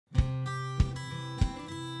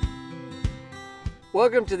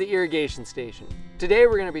Welcome to the irrigation station. Today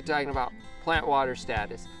we're going to be talking about plant water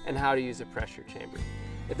status and how to use a pressure chamber.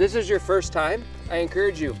 If this is your first time, I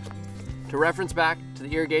encourage you to reference back to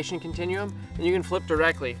the irrigation continuum, and you can flip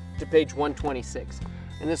directly to page 126.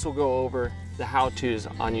 And this will go over the how-tos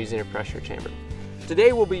on using a pressure chamber.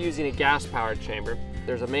 Today we'll be using a gas-powered chamber.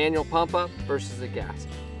 There's a manual pump up versus a gas.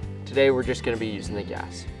 Today we're just going to be using the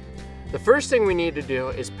gas. The first thing we need to do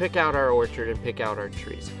is pick out our orchard and pick out our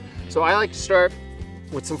trees. So I like to start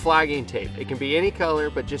with some flagging tape. It can be any color,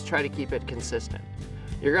 but just try to keep it consistent.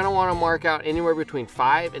 You're going to want to mark out anywhere between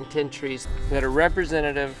 5 and 10 trees that are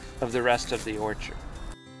representative of the rest of the orchard.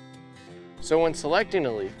 So when selecting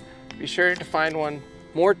a leaf, be sure to find one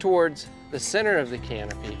more towards the center of the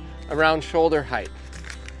canopy, around shoulder height.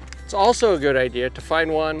 It's also a good idea to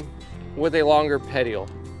find one with a longer petiole,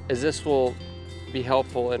 as this will be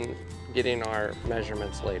helpful in getting our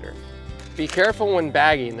measurements later. Be careful when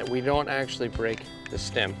bagging that we don't actually break the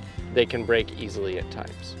stem. They can break easily at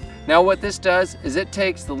times. Now what this does is it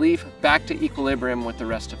takes the leaf back to equilibrium with the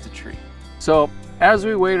rest of the tree. So as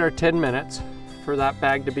we wait our 10 minutes for that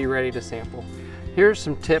bag to be ready to sample, here's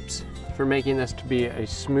some tips for making this to be a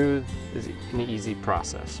smooth and easy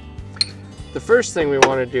process. The first thing we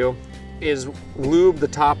want to do is lube the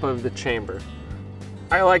top of the chamber.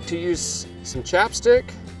 I like to use some chapstick.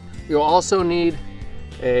 You'll also need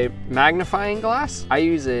a magnifying glass. I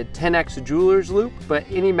use a 10x jeweler's loupe, but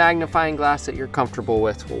any magnifying glass that you're comfortable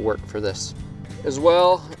with will work for this. As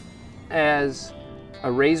well as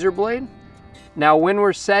a razor blade. Now when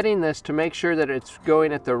we're setting this to make sure that it's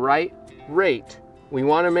going at the right rate, we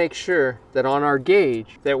want to make sure that on our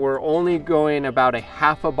gauge that we're only going about a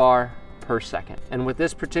half a bar per second. And with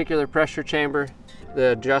this particular pressure chamber,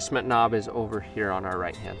 the adjustment knob is over here on our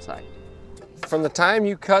right hand side. From the time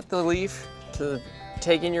you cut the leaf to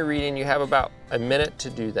taking your reading, you have about a minute to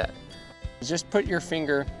do that. Just put your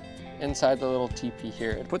finger inside the little teepee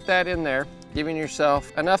here and put that in there, giving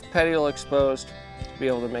yourself enough petiole exposed to be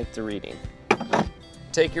able to make the reading.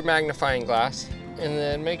 Take your magnifying glass and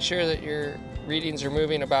then make sure that your readings are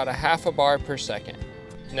moving about a half a bar per second.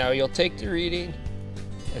 Now you'll take the reading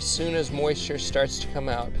as soon as moisture starts to come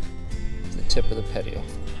out of the tip of the petiole.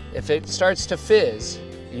 If it starts to fizz,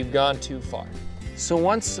 you've gone too far. So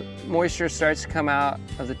once moisture starts to come out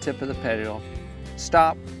of the tip of the petiole,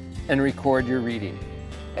 stop and record your reading.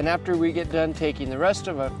 And after we get done taking the rest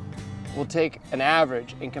of it, we'll take an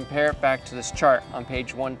average and compare it back to this chart on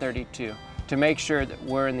page 132 to make sure that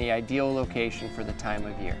we're in the ideal location for the time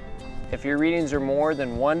of year. If your readings are more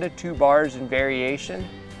than 1 to 2 bars in variation,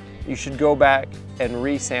 you should go back and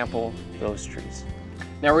resample those trees.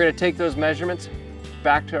 Now we're going to take those measurements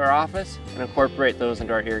back to our office and incorporate those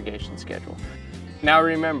into our irrigation schedule. Now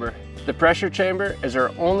remember, the pressure chamber is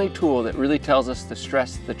our only tool that really tells us the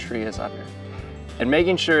stress the tree is under. And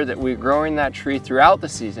making sure that we're growing that tree throughout the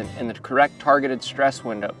season in the correct targeted stress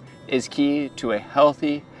window is key to a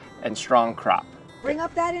healthy and strong crop. Bring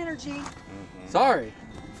up that energy. Sorry,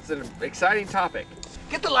 it's an exciting topic.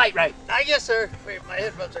 Get the light right. Yes, sir. Wait, my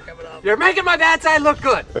headphones are coming off. You're making my bad side look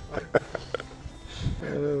good.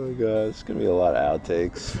 Oh my God, it's gonna be a lot of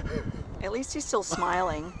outtakes. At least he's still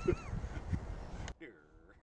smiling.